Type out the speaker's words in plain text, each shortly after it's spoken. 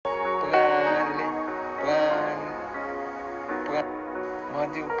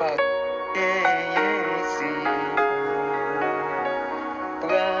Demander au pardon.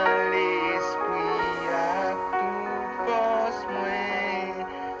 Prends l'esprit à toute force, moi,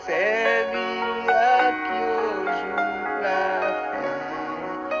 servi à qui au jour la fin,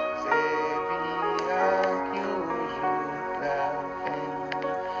 servi à qui au jour la fin,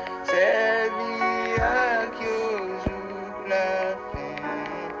 servi à qui au jour la fin,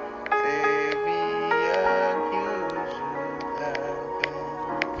 servi à qui au jour la fin.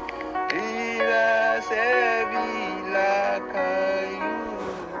 Il a servi la caillou,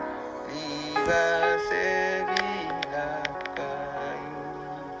 il va servir la caillou,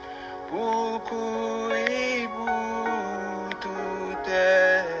 pour courir pour tout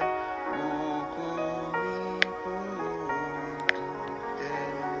est, pour courir pour tout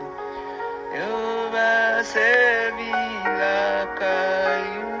est. Il va servir la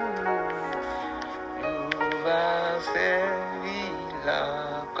caillou, il va servir la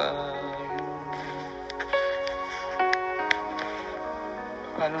caillou.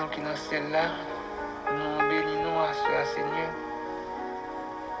 Pendant qui dans celle-là, nous bénissons à ce Seigneur,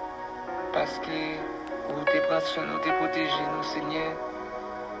 parce que vous te prenez soin, nous te protégez, nous Seigneur,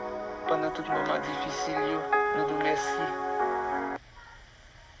 pendant tout moment difficile, nous vous remercions.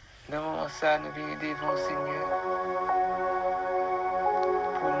 Dans le moment ça, nous venons devant Seigneur,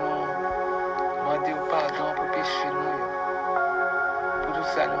 pour nous demander au pardon pour pécher nous, pour tout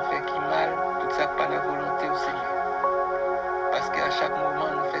ça nous fait qui mal, tout ça qui pas la volonté au Seigneur. Parce qu'à chaque moment,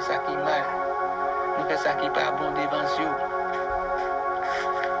 nous faisons ça qui est mal. Nous faisons ça qui n'est pas bon devant Dieu.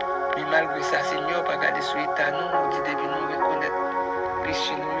 Mais malgré ça, Seigneur, pas garder sur l'état nous dit depuis nous reconnaître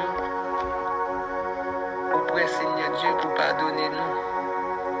péché nous. Auprès Seigneur Dieu pour pardonner nous.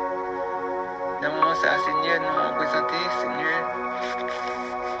 Dans le moment ça, Seigneur, nous présenter, Seigneur,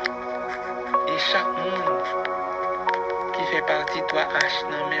 et chaque monde qui fait partie de toi, H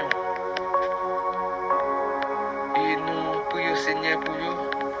dans mes mains. Et nous prions Seigneur pour eux.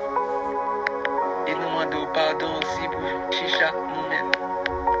 Et nous demandons pardon aussi pour chaque nous-mêmes.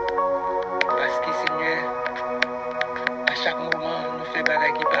 Parce que Seigneur, à chaque moment, nous faisons des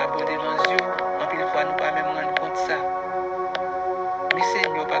choses qui ne sont pas bonnes devant Dieu. En plus, fois, nous ne pas même rendre compte de ça. Mais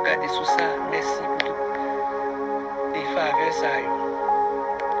Seigneur, pas garder sous ça. Merci pour tout. Et faveur ça.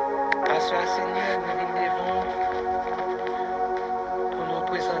 À ce Seigneur, nous venons pour nous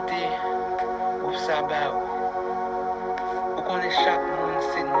présenter au sabbat. Vous connaissez chaque monde,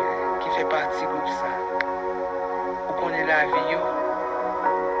 Seigneur, qui fait partie du groupe ça. Vous connaissez la vie,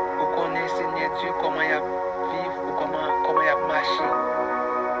 vous connaissez, Seigneur Dieu, comment il a vivre, ou comment il a marché.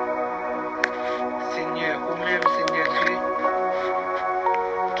 Seigneur, ou même, Seigneur Dieu,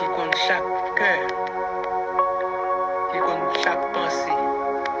 qui connaît chaque cœur, qui connaît chaque pensée.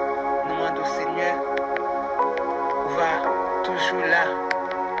 Nous demandons, Seigneur, on va toujours là,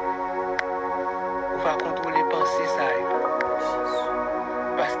 on va contrôler les pensées, ça.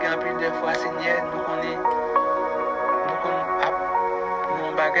 Parce qu'en plus de fois, Seigneur, nous connaissons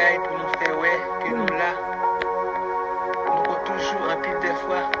nos bagailles pour nous faire ouais, que nous là. Nous connaissons toujours en pile de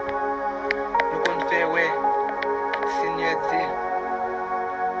fois. Nous connaissons faire ouais, Seigneur Dieu,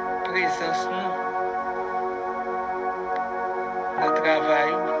 présence nous, notre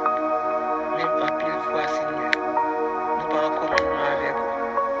travail, même en pile fois, Seigneur. Nous pas en communion avec vous.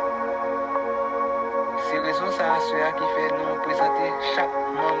 C'est raison ça qui fait nous présenter chaque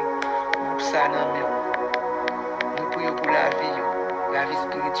membre pour ça dans nous. Nous prions pour la vie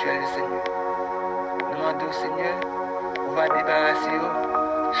spirituelle, Seigneur. Nous demandons, Seigneur, on va débarrasser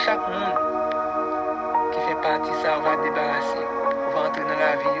chaque monde qui fait partie de ça, on va débarrasser. On va entrer dans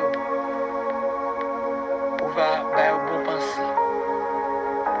la vie. On va faire bon pensée.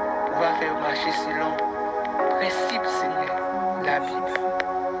 On va faire marcher selon le principe, Seigneur, la Bible.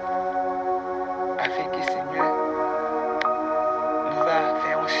 Afin que, Seigneur, nous va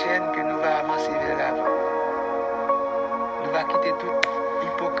faire une chaîne que nous va avancer vers l'avant. Nous va quitter toute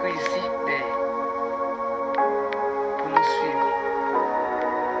hypocrisie derrière pour nous suivre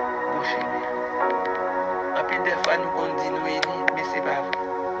bon chemin. En plus des fois, nous dit nous unis, mais c'est pas vrai.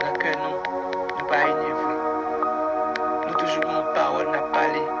 Dans le cœur, nous pas unis vrai. Nous toujours une parole, nous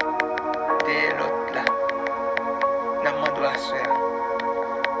parlé derrière l'autre là. Nous demandons à soi.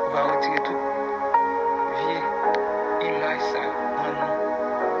 On va retirer tout. Il a ça dans nous,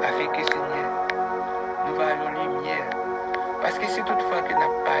 afin que Seigneur, nous voyons lumière. Parce que c'est toutefois que nous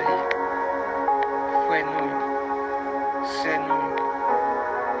avons parlé, frère nous, sœur nous,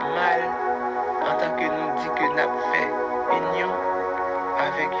 mal, en tant que nous dit que nous avons fait union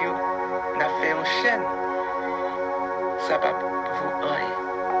avec eux, nous avons fait une chaîne, ça va vous rien.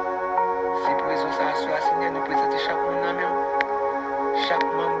 C'est pour raison ça, Seigneur, nous présenter chaque monde en même. Chaque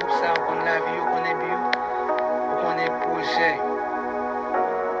la vie, on connaît bien, on connaît projet.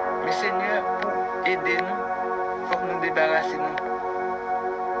 Mais Seigneur, pour aider nous, il faut que nous débarrassions nous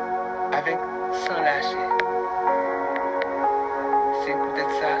avec sans lâcher. C'est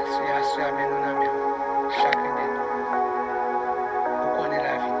peut-être ça, sur la nous dans même. Chacun de nous. On connaît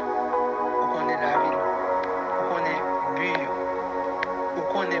la vie. On connaît la vie. On connaît but. On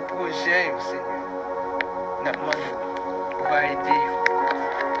connaît projet, Seigneur. Nous demandons, on va aider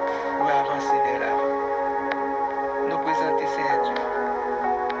pour avancer vers la vie. Nous présenter, Seigneur Dieu.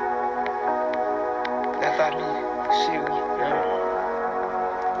 La famille, chérie,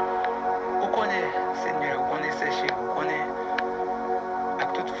 on connaît, Seigneur, on connaît ses chéris, on connaît à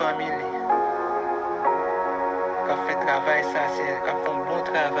toute famille qui a fait travail, ça, qui a fait un bon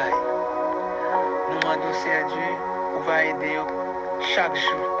travail. Nous demandons, Seigneur Dieu, on va aider chaque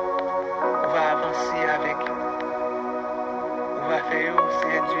jour. On va avancer avec eux. On va faire,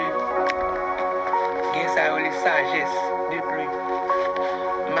 Seigneur Dieu, gagner ça, les sagesse de plus.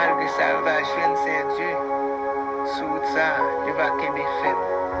 Malgré ça, on va jeune, Seigneur Dieu, sur ça, il va qu'aimer faible.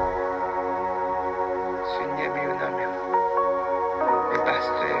 Seigneur, bien, les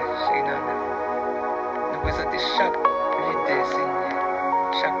pasteurs, Seigneur, nous présentons chaque leader, Seigneur,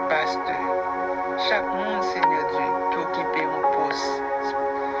 chaque pasteur, chaque monde, Seigneur Dieu, qui occupe un poste.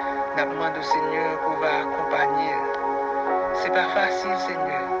 Nous demandons au Seigneur qu'on va accompagner. Ce n'est pas facile,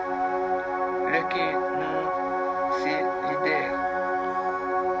 Seigneur, le que nous, c'est leader.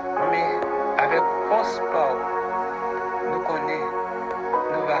 Mais avec force, nous connaissons,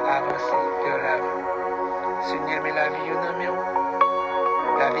 nous allons avancer vers la vie. Seigneur, mais la vie,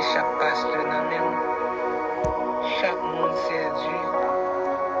 la vie chaque pasteur, chaque monde, c'est Dieu,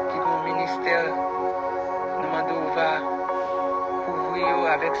 qui est au ministère, nous demandons, va couvrir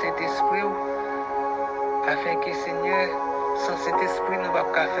avec cet esprit, afin que, Seigneur, sans cet esprit, nous ne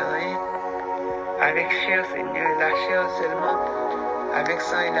pouvons pas faire rien. Avec chair, Seigneur, la chair seulement, avec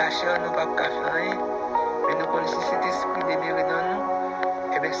sang et la chair, nous ne pouvons pas faire rien. Mais nous connaissons cet esprit demeuré dans nous.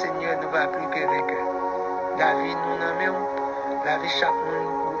 Et bien, Seigneur, nous va appliquer avec eux. La vie, nous n'aimons. La vie, chaque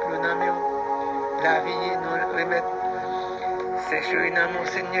monde, nous n'aimons. La vie, nous remettre. C'est chéri dans mon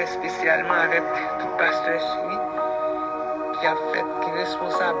Seigneur, spécialement avec tout pasteur chéri qui a fait, qui est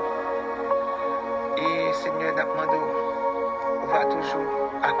responsable. Et Seigneur, nous demandons, on va toujours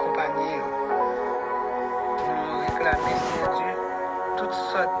accompagner. Nous réclamer, Seigneur Dieu, toutes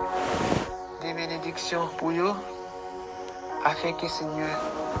sortes de bénédictions pour eux, afin que Seigneur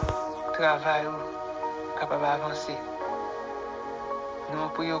travaille capable d'avancer. Nous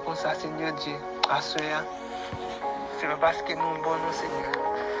prions comme ça, Seigneur Dieu, à cela. Ce n'est pas parce que nous sommes bons, Seigneur.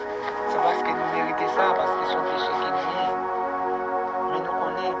 C'est parce que nous méritons ça, parce qu'ils sont péchés qui viennent. Mais nous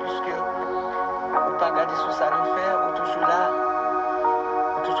connaissons, puisque on ne pas garder sur ça nous faire, ou toujours là,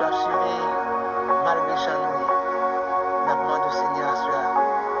 ou toujours assuré, malgré chaque nuit. Nous demandons au Seigneur à cela.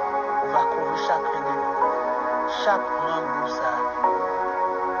 On va couvrir chacun de nous. Chaque membre de ça.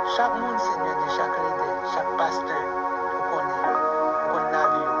 Chaque monde, Seigneur, de chaque leader, chaque pasteur, on connaît la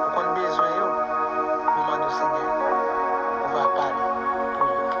vie, on connaît besoin. Nous demandons au Seigneur. On va parler pour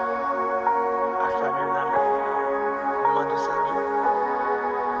eux. À famille, nous demandons au Seigneur.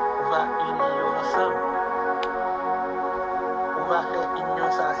 On va unir ensemble. On va faire union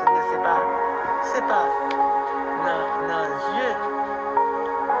ça, Seigneur. C'est pas dans Dieu,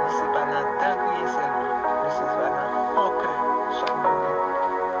 mais c'est pas dans ta prière seulement, mais c'est pas dans ton cœur, chaque moment.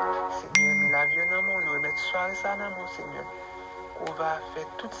 Seigneur, nous la vie dans mon, nous remettre soirée ça dans mon Seigneur. On va faire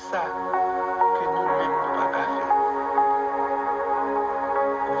tout ça que nous-mêmes nous pas qu'à faire.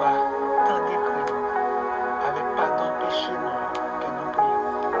 On va t'en décrire avec pardon péché que nous prions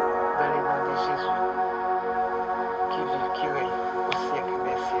dans les noms de Jésus qui vit, qui règne au siècle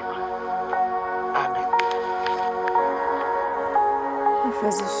des siècles. Amen. Frères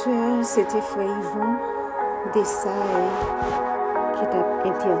et sœurs, c'était Frère Yvon Dessaï qui t'a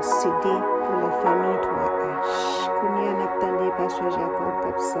intercédé pour la famille 3H. Qu'on y a attendu Pasteur Jacob qui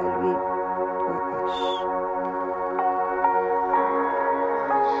a salué 3H.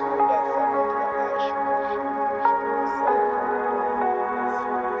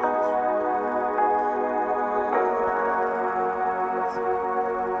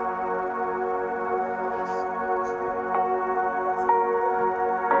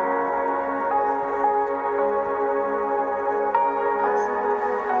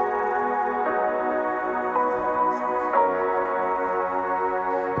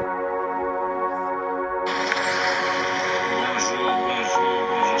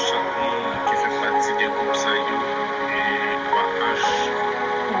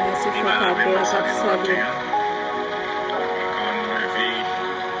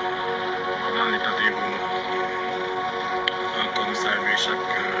 chaque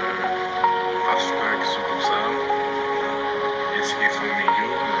pasteur qui sont comme ça, ainsi que les familles,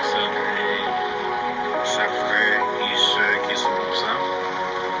 nous saluons chaque frère et soeur qui sont comme ça.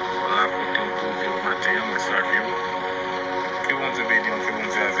 Voilà, pour tout pour vivre au matin, nous saluons. Que bon Dieu bénisse, que bon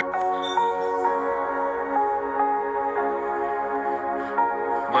Dieu avec.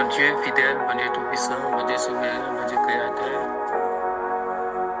 Bon Dieu fidèle, bon Dieu tout-puissant, bon Dieu souverain, bon Dieu créateur.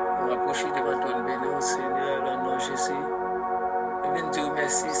 Nous approchons devant ton béni, Seigneur, dans le nom de Jésus. Nous venons dire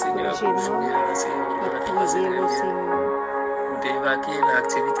merci, Seigneur, pour le Seigneur, Seigneur, pour la Priez le Seigneur. Pour d'évacuer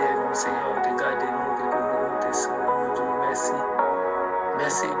l'activité, nous, Seigneur, de garder nous, de couvrir nous, Seigneur. Nous disons merci.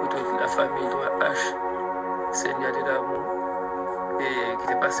 Merci pour toute la famille, toi, H, Seigneur de l'amour, et qui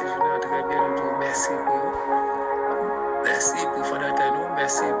t'est passé journée très bien. Nous disons merci pour eux. Merci pour fondateur nous,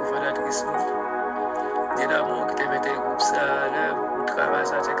 merci pour fondatrice nous. Dieu d'amour qui te mette le groupe ça à l'œuvre, pour travailler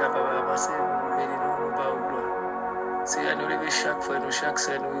ça, tu es capable d'avancer, nous bénissons, nous bas au gloire. Seigneur, nous lever chaque fois, nous, chaque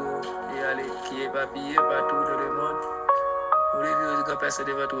sœur, nous, et aller, qui est éparpillé partout dans le monde. Nous lever aux grands personnes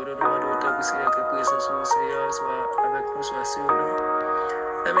devant toi, nous demandons autant pour Seigneur que présence au Seigneur soit avec nous, soit sur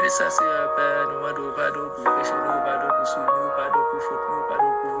nous. Amenez ça, Seigneur, Père, nous demandons pardon pour péché, nous, pardon pour sous nous, pardon pour faute, nous,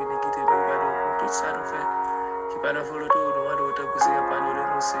 pardon pour iniquité, nous, pardon pour tout ça, nous fait. Qui par la volonté, nous demandons autant pour Seigneur,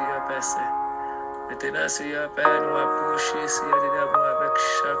 pardonnez-nous, Seigneur, Père Saint. Maintenant, Seigneur, Père, nous approcher, Seigneur, de l'amour avec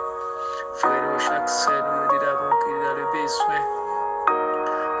chaque frère, chaque soeur, nous, de l'amour qui est dans le besoin.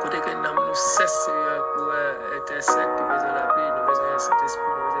 Côté que nous cesse, Seigneur, pour intercéder, nous besoin de la paix, nous besoin de Saint-Esprit,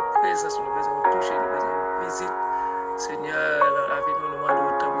 nous besoin de présence, nous besoin de toucher, nous besoin de visite. Seigneur, dans la vie, nous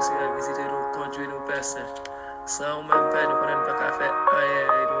demandons autant pour Seigneur, visiter nous, conduire nous, Père Saint. Sans nous-mêmes, Père, nous ne pouvons pas faire rien,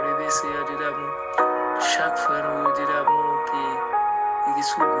 et nous lever, Seigneur, de l'amour. Chaque frère nous dit d'amour qui est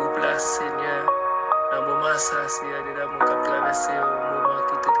sous groupe là, Seigneur. Dans le moment ça, Seigneur, de l'amour qui a traversé un moment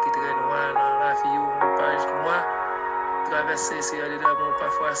qui est très noir dans la vie, une page noire. Traverser, Seigneur, de l'amour,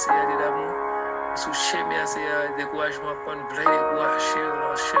 parfois, Seigneur, de l'amour. Sous chemin, Seigneur, découragement, prendre plein de courage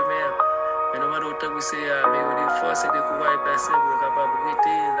dans le chemin. Mais nous demandons autant que Seigneur, mais on est force et de courage personne pour être capable de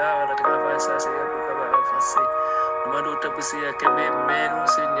rester là, on a travaillé ça, Seigneur, pour être capable d'avancer. Nous demandons autant que Seigneur, que même nous,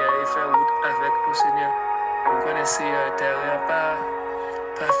 Seigneur, et faire route avec nous, Seigneur. Nous connaissons le terrain pas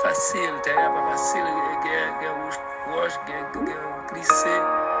facile, le terrain pas facile, il y a roche, il y a glissé,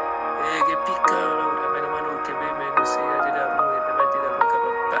 il y a piquant, mais nous demandons que même nous, Seigneur, de l'amour, et permettre de l'amour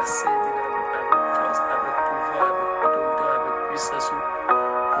capable de passer, de l'amour avec force, avec pouvoir, avec autorité, avec puissance.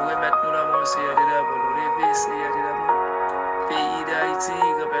 Nous remettons l'amour, Seigneur, de l'amour, nous lever, Seigneur, de l'amour. Pays d'Haïti,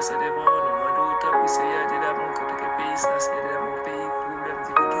 quand personne devant nous, nous demandons autant pour Seigneur, de l'amour, que tout le pays, ça, Seigneur, de l'amour, pays, problème,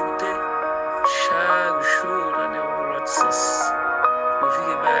 difficulté. Chaque jour, dans l'autre sens, vous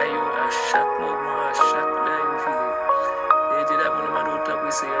vivez à chaque moment, à chaque heure, vous vivez. Et de l'amour, nous demandons autant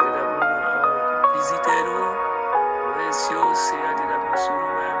pour Seigneur, de l'amour, visitez-nous, réussissez, Seigneur, de l'amour, sur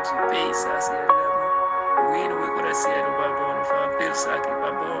nous-mêmes, sur le pays, ça, Seigneur, de l'amour. Oui, nous reconnaissons, nous pardonnons, nous faisons un peu ça qui n'est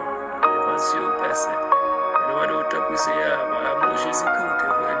pas bon, nous pensons, Père Saint. Nous demandons autant pour Seigneur, amour Jésus-Christ, que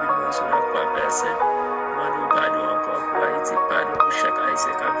vous révélez sur la croix, Père Saint. Nous demandons pardon encore pour Haïti, pardon pour chaque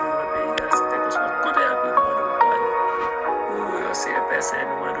Haïtien qui a vu le pays, là, c'était que ce soit côté à nous demandons pardon. Oh, Seigneur, Père Saint,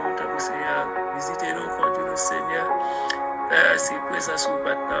 nous demandons autant pour Seigneur, visitez-nous, conduisez-nous, Seigneur. Père, si présence ou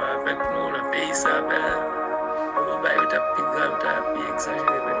maintenant avec nous, le pays, ça, Père, nous baillons ta plus grave, ta plus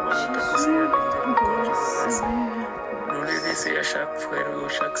exagérée, mais nous demandons autant pour Seigneur, visitez-nous, conduisez-nous, Père Saint. Nous lever, Seigneur, chaque frère,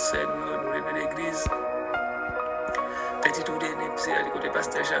 chaque sœur, nous lever l'église. Petit tout déni, Seigneur, du côté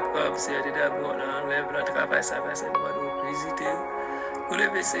pasteur Jacques Pab, Seigneur, d'amour, on enlève le travail, ça va, Seigneur, nous visiter. Nous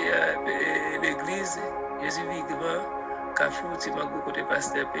lever, Seigneur, l'église, Jésus vivant, Kafou, Timangou, côté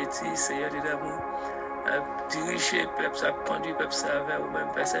pasteur Petit, Seigneur, d'amour, diriger le peuple, ça conduit le peuple, ça vers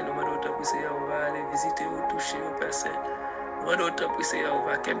vous-même, personne, nous demandons autant pour Seigneur, on va aller visiter ou toucher aux personnes. Nous demandons autant pour Seigneur, on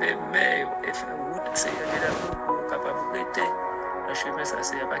va qu'aimer, mais et faire route, Seigneur, d'amour, pour capable de rester. Le chemin, ça,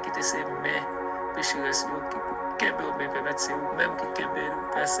 Seigneur, pas quitter ses mains, péché reste qui Kembe ou bien permettre c'est vous-même qui Kembe nous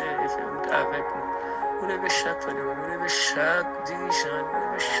passer et faire route avec nous. Nous levez chaque fois, nous levez chaque dirigeant, nous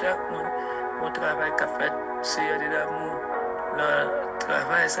levez chaque monde. Mon travail qu'a fait, Seigneur de l'amour, le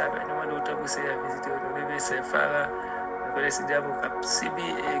travail, ça va nous demander autant pour Seigneur visiter. Nous levez ces pharaons, nous connaissons d'amour qui a subi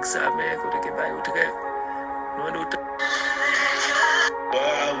et examen, côté qui va y autre. Nous demandons autant.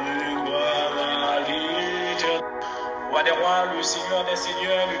 Roi des rois, le Seigneur des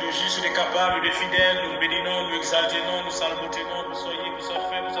seigneurs, le juste, le capable, le fidèle, nous bénissons, nous exaltons, nous salutations, nous soyons, nous sommes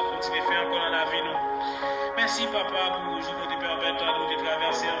faits, nous sommes continués à faire encore dans la vie. Nous. Merci, Papa, pour aujourd'hui, nous te permettre à nous de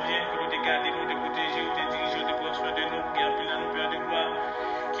traverser en bien, pour nous de garder, nous de protéger, nous de diriger, nous de prendre soin de nous, qui appelle à nous, Père de gloire,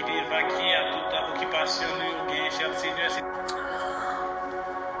 qui d'évacuer à toute occupation, nous, cher Seigneur.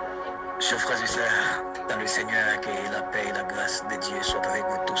 Chers frères et sœurs, dans le Seigneur, que la paix et la grâce de Dieu soient avec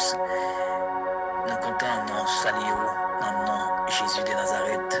vous tous. Nous comptons nous saluer dans le nom de Jésus de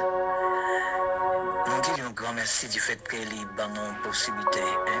Nazareth. Nous disons un grand merci du fait que les bonnes possibilités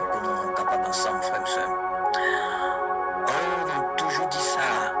pour nous rendre capables ensemble, frères et sœurs. Oh, nous avons toujours dit ça,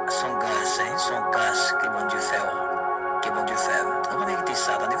 sans grâce que bon Dieu fait. Que bon Dieu fait. On va mériter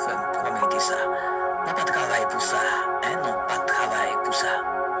ça, attendez, frères, on va mériter ça. On n'a pas de travail pour ça, non, pas de travail pour ça.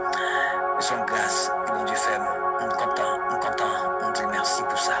 Son grâce, que bon Dieu fait, on est content, on dit merci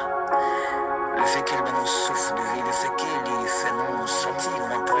pour ça. Le fait qu'il nous souffle de vie, le fait qu'il fait nous sortir,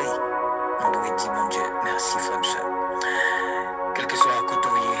 nous entrer, on doit dire, mon Dieu, merci, frère et sœur. Quel que soit côté,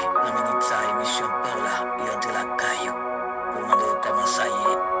 nous minutes ça, émission par là, il y a de la caille, pour demander comment ça y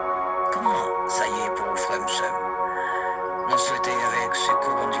est pour vous, frère et sœur. Nous souhaitons avec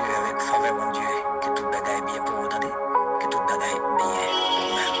secours, mon Dieu, avec faveur, mon Dieu, que tout bagaille bien pour vous, attendez, que tout bagaille bien pour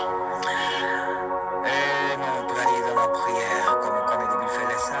vous-même. Et nous pour aller dans la prière, comme on connaît depuis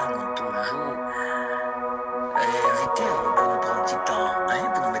faire ça, nous toujours inviter pour nous prendre un petit temps,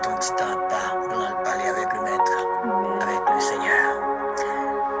 pour nous mettre un petit temps à part, pour nous parler avec le Maître, avec le Seigneur.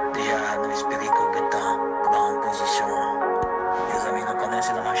 Déjà, nous espérons qu'au bout de temps, pour en position, les amis nous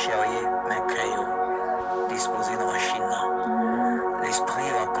connaissent dans la chérie, mais créons, disposer dans la machine. L'esprit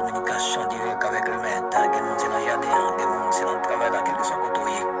est en communication directe avec le Maître, des gens dans le jardin, des gens dans le travail, dans quelque chose côté.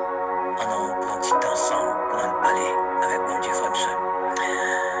 On prend un petit temps ensemble pour en parler avec mon Dieu, frère et sœur.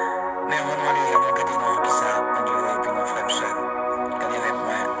 Mais on va aller à regarder nous qui ça, mon Dieu, et puis mon frère et sœur. Regardez avec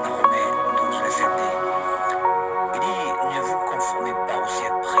moi dans Romains 12, verset 2. Il dit, ne vous conformez pas au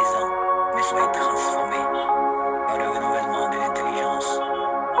siècle présent, mais soyez transformés par le renouvellement de l'intelligence,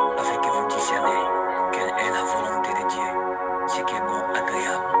 afin que vous discerniez quelle est la volonté de Dieu, ce qui est bon,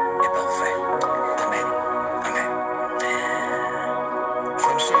 agréable et parfait. Amen. Amen.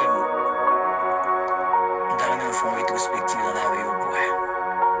 Frère et sœur, nous faisons une rétrospective dans la vie au bois.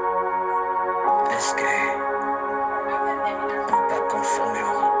 Est-ce que nous ne pas conformer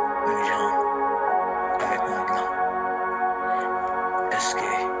aux gens avec le monde là? Est-ce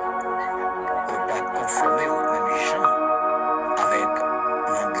que nous ne pas conformer aux mêmes gens avec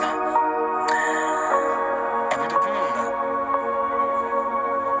le monde là? Avant de prendre,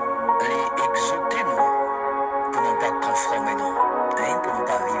 les exhorter nous pour ne pas conformer nous, pour ne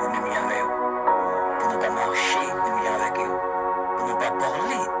pas vivre même avec eux. Pour ne pas marcher même avec eux, pour ne pas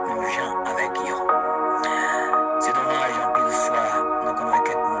parler même gens avec eux. C'est dommage, en pile fois, nous connaissons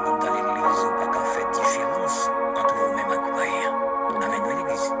quelqu'un dans l'église ou pas qu'à faire différence entre vous-même et païens. Amen, dans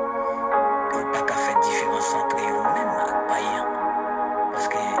l'église. Ou pas qu'à faire différence entre vous-même et païens. Parce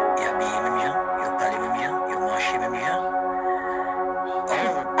qu'il y a bien les mêmes gens, il y a pas les mêmes gens, il y a marché les mêmes gens.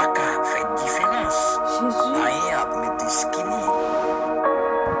 Or, pas qu'à faire différence. Païens a mis skinny.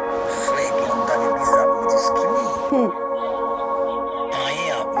 Frère qui ont dans l'église a mis skinny.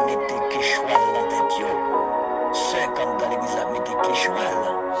 Païens a mis quechoual dans tête yo. Ceux comme dans l'église a mis quechoual.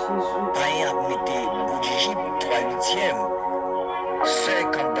 Païens a mis bout de gib 3/8. Ceux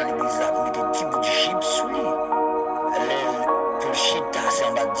comme dans l'église a mis petits bouts de gib sous lui. Pour le chita, c'est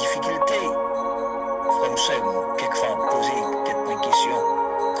en bas de difficulté. Frère, seul, quelquefois poser peut-être une question.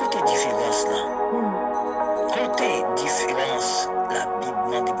 Côté différence là. Côté différence, la Bible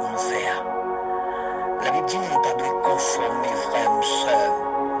demande de nous faire. La Bible dit que nous ne devons pas conformer, frère ou sœur,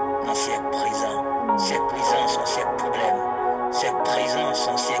 dans le siècle présent. Siècle présent, son siècle problème. Siècle présent,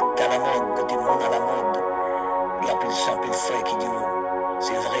 son siècle à la mode, côté monde à la mode. Il y a plus de frères qui disent,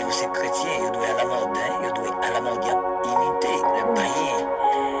 c'est vrai ou c'est chrétien, il doit à la mode, il doit à la mode, il y a imité le païen.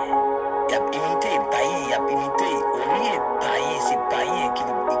 Il y a imité le païen, il y a imité. Au lieu païen, c'est païen qui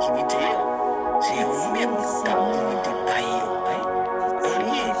imite. C'est vous-même qui imite païen. Au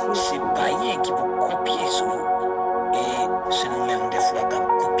lieu, c'est païen qui vous copie sur vous. Et c'est nous-mêmes des fois qui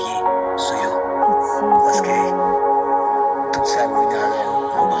copier sur vous. Parce que tout ça vous vient avec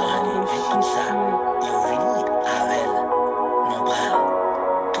nos bras. Et tout ça, il vient avec nos bras.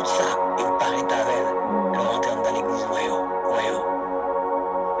 Tout ça, il paraît avec le rentrer dans l'église.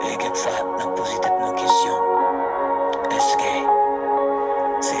 Et quelquefois, on a posé nos questions. Est-ce que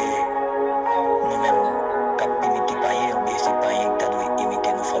c'est nous-mêmes qui avons imité païen ou bien c'est païen qui doit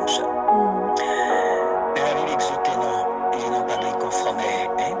imiter nos frères et sœurs? Mais la Bible exhorte nous, et nous pas de conformer,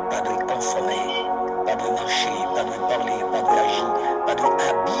 pas de conformer, pas de marcher, pas de parler, pas de agir, pas de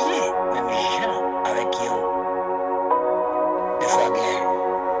habiller, même gens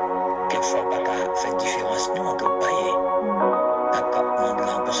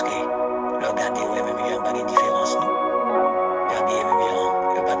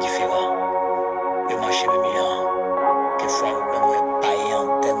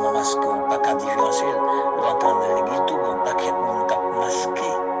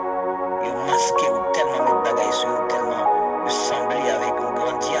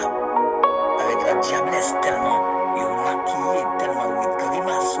diablesse tellement, ils ont maquillé tellement de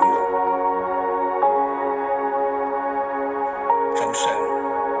grimaces. Comme ça,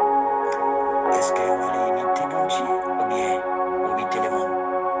 est-ce que vous voulez imiter mon Dieu ou bien imiter le monde?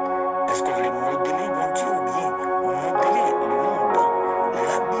 Est-ce que vous voulez modeler mon Dieu ou bien modeler le monde?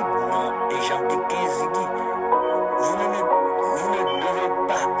 La Bible, dans Jean 15, il dit, vous ne devez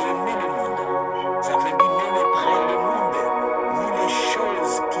pas aimer le monde. Ça veut dire n'aimez pas le monde, ni les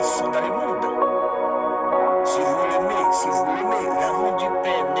choses qui sont dans le monde. Si vous l'aimez, l'amour du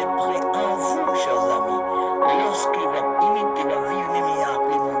Père n'est prêt en vous, chers amis. Lorsqu'il va imiter, va vivre les miracles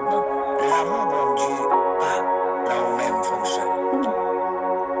du monde, l'amour de Dieu a la même fonction.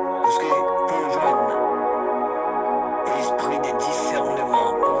 Parce que pour joindre l'esprit de discernement,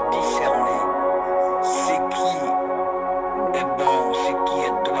 pour discerner ce qui est bon, ce qui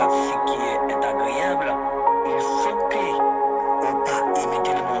est droit, ce qui est agréable, il faut qu'on ne pas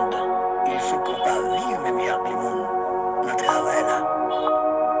imiter le monde. Il faut qu'on ne pas vivre les miracles du monde. Notre travail là,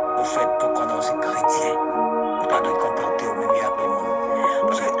 au fait, pour qu'on soit chrétien, on ne pas doit comporter au même miracles du monde.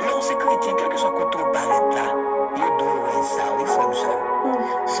 Parce que lorsque chrétien, quel que soit côté paraît là, il doit ça, il faut le seul.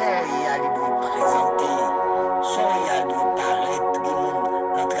 Soit il y a lui présenter, soit il y a lui paraître du monde,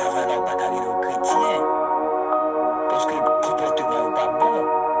 notre travail là, on ne pas aller aux chrétiens. Parce que le comportement n'est pas bon.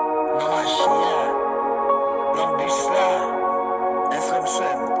 Dans la chair, dans le bus là, un frère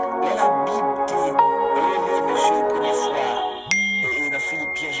seul. Il y a la Bible qui est monsieur la première fois, et dans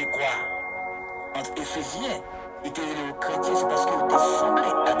Philippiens, je crois, entre Éphésiens, il était le chrétien, c'est parce qu'il était semblé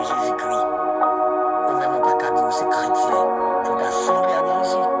à Jésus-Christ. Ou même on ne peut pas dire c'est chrétien, il faut pas sembler à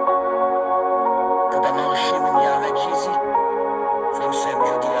Jésus. Il ne faut pas marcher avec Jésus. Il faut le seul,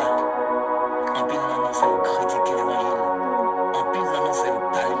 je dis là. En pile, non, on fait critiquer l'évangile. En pile, non, on fait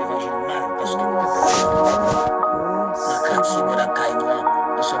parler l'évangile mal, parce que le quartier, on a caille noir,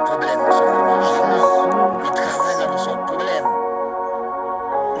 nous sommes problème, nous sommes l'évangile. Le travail, là, nous sommes problème.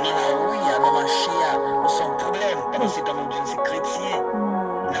 Dans la rue, dans la chair, nous sommes problème. Pendant que c'est dans mon Dieu, c'est chrétien.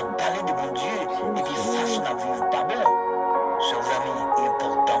 On a parlé de mon Dieu, et puis façon à vivre pas bon. Chers amis, il est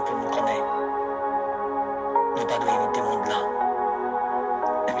important pour nous connaître. Nous ne pas doit imiter le monde là.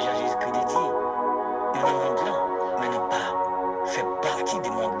 Et puis Jésus-Christ dit, nous sommes le monde là, mais nous pas fait partie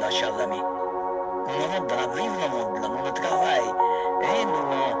du monde là, chers amis. Nous sommes dans la vie dans le monde là, nous travaillons, et nous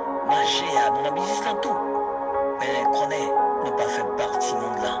marchons, nous avons business là tout. Mais nous connaissons, nous pas fait partie du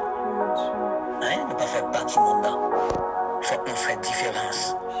monde là. Hein? Nous pas fait partie du monde là. Il faut qu'on fasse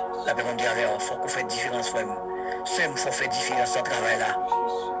différence. La Bible dit alors, il faut qu'on fasse différence. Il faut faire différence dans le travail là.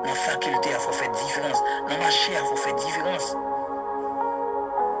 Dans la faculté, il faut faire différence. Dans la chair, il faut faire différence.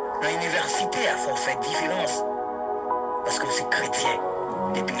 Dans l'université, il faut faire différence. Parce que c'est chrétien.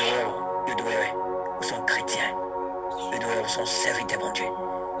 Depuis nous sommes chrétiens. Nous sommes serviteurs de mon Dieu.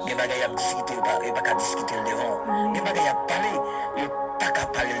 Les bagailles à discuter, il n'y a pas qu'à discuter le devant. Les bagailles à parler, il n'y a pas qu'à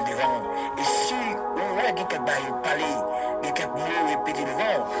parler le devant. Et si on voit quelqu'un parler, quelqu'un mot répéter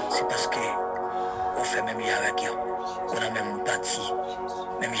devant, c'est parce que on fait même avec eux. On a même parti,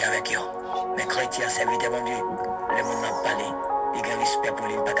 même avec eux. Mais chrétiens, serviteurs de mon Dieu, le monde n'a pas parlé. Il y a respect pour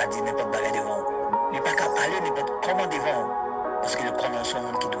lui, il n'y a pas qu'à dire n'importe quoi devant. Il n'y a pas qu'à parler n'importe comment devant. Parce que le connaît son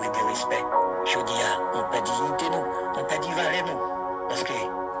monde qui doit être respect. Je dis, on peut dignité nous, on peut dire valeur nous. Parce que,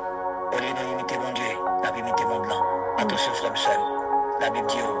 au lieu d'imiter mon Dieu, la Bible imite mon blanc. Attention, frère seul. La Bible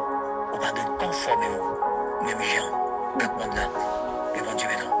dit, on va de conformer aux mêmes gens, avec mon là. Et mon Dieu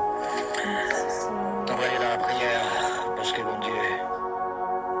maintenant. On va aller dans la prière, parce que mon Dieu,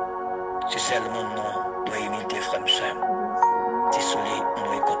 c'est seulement nous doit imiter frère seul. C'est solide, on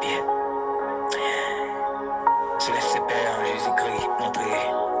doit y copier. Céleste Père, Jésus-Christ, notre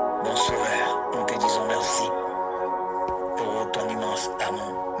bon sauveur, nous te disons merci pour ton immense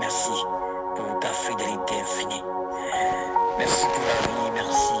amour. Merci pour ta fidélité infinie. Merci pour la vie,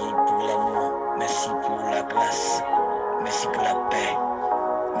 merci pour l'amour, merci pour la grâce, merci pour la paix,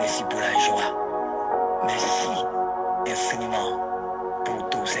 merci pour la joie. Merci infiniment pour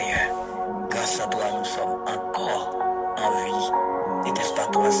tout, Seigneur. Grâce à toi, nous sommes encore en vie. N'était-ce pas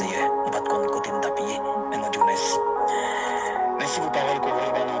toi, Seigneur? Nous ne pas de côté de t'appuyer, mais mon Dieu, merci. Merci pour parole que vous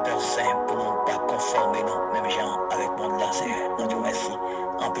avez dans Père Saint, pour ne pas conformer nous, même gens, avec mon là, Seigneur. Mon Dieu, merci.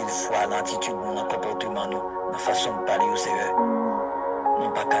 En pile fois, l'attitude, notre comportement, nous, la façon de parler au Seigneur. Nous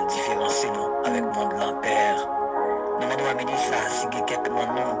pas qu'à différencier nous avec mon là, Père. Nous devons me dire ça, si il y a quelqu'un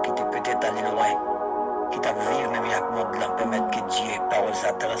nous qui te peut-être aller loin, qui t'a vu même avec mon là, permettre que Dieu, parole,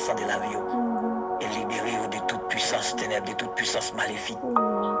 ça transcende la vie. Et libérer de toute puissance ténèbre, de toute puissance maléfique.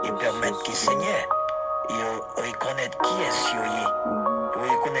 Et permettre que Seigneur, il reconnaître qui est sur lui, pour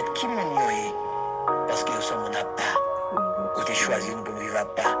reconnaître qui mon est, parce que nous sommes n'a pas, ou te choisir nous pour vivre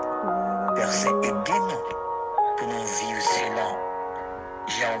pas. Père Saint, aidez-nous pour nous vivre selon.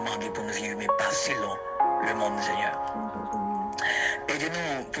 J'ai demandé pour nous vivre, mais pas selon le monde, Seigneur.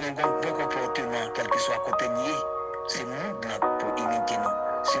 Aidez-nous pour nous bon comportement, quel que soit côté nié. C'est nous pour imiter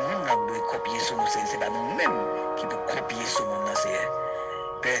nous. C'est nous qui devons copier sur nous. C'est pas nous-mêmes qui pouvons copier sur nous, Seigneur.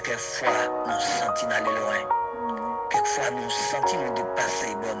 Père, quelquefois, nous sentons aller loin. Quelquefois, nous sentons de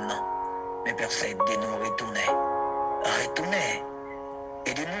passer bon nom. Mais Père, c'est aidez-nous à retourner. Retourner.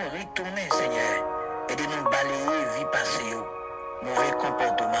 Aidez-nous à retourner, Seigneur. Aidez-nous à balayer vie passée. Mauvais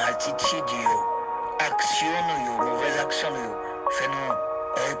comportement, attitude, action, mauvaise action. Fais-nous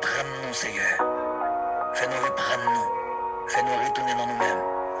reprendre nous, Seigneur. Fais-nous reprendre nous. Fais-nous retourner dans nous-mêmes.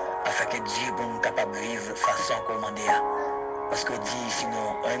 Afin que Dieu pour nous capable de vivre façon commandée. Parce que Dieu,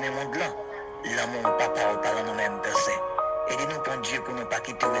 sinon, un même monde là, l'amour, papa, parle nous-mêmes, Père Saint. Aidez-nous pour Dieu pour ne pas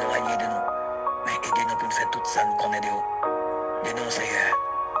quitter ou éloigner de nous. Mais aidez-nous pour nous faire tout ça, nous connaître de vous. Aidez-nous, Seigneur,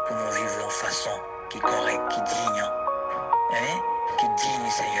 pour nous vivre en façon qui est correcte, qui est digne. Qui est digne,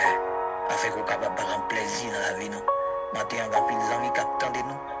 Seigneur. Afin qu'on soit capable de prendre plaisir dans la vie, nous. Maintenant, on va plus des amis qui attendent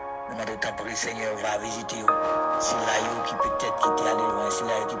nous. Nous demandons tant pour le Seigneur, va visiter vous. Si là, qui peut-être qui t'est allé loin, si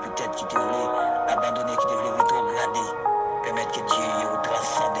là, qui peut-être qui t'est abandonné, qui devait rétrograder. Permettre que Dieu vous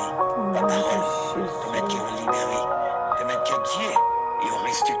transcende la parole. Permettre que vous libérez. Permettre que Dieu vous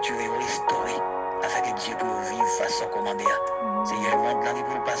restructure, vous restaure. Afin que Dieu puisse vivre façon commandée. Seigneur, le monde là, il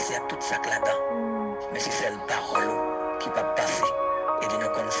peut passer à tout ça là-dedans. Mais si c'est la parole qui peut passer, et de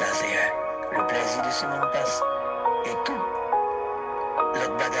nous comme ça, Seigneur, le plaisir de ce monde passe. Et tout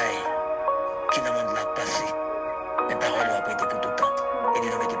l'autre bagaille qui dans le monde là passé, les paroles ont prêté pour tout le temps. Et de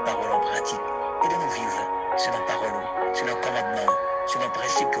nous mettre des paroles en pratique. Et de nous vivre sur nos paroles, sur nos commandements, sur nos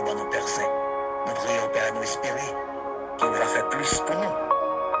principes que nous Père Saint. Nous prions, Père, à nous espérer qu'il va faire plus pour nous.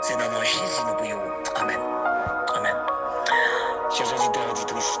 C'est dans nos Jésus nous prions. Amen. Amen. Chers auditeurs et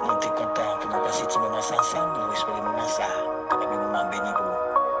auditrices, nous sommes contents pour nous passer ce moment ensemble. Nous espérons le moment ça, un moment béni pour nous.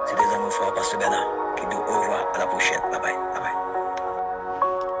 C'est des amours frères, Pasteur Bernard, qui nous au revoir à la prochaine. Bye bye. Bye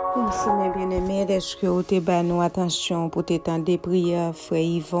bye. Merci, mes bien-aimés. Est-ce que vous avez nous attention pour t'étendre des prières, frère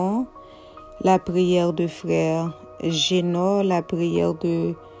Yvon, la prière de frère Génor, la prière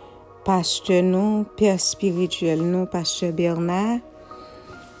de pasteur nous, père spirituel nous, pasteur Bernard,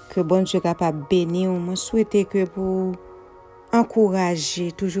 que bon Dieu capable bénir. Moi souhaite que pour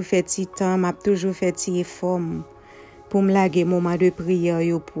encourager, toujours fait petit temps, m'a toujours fait petit effort pour me laguer moment de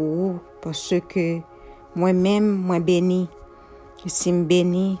prière pour vous, parce que moi-même moi béni. Si me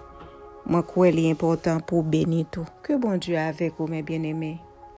béni, moi crois qu'il est important pour bénir tout. Que bon Dieu avec vous, mes bien-aimés.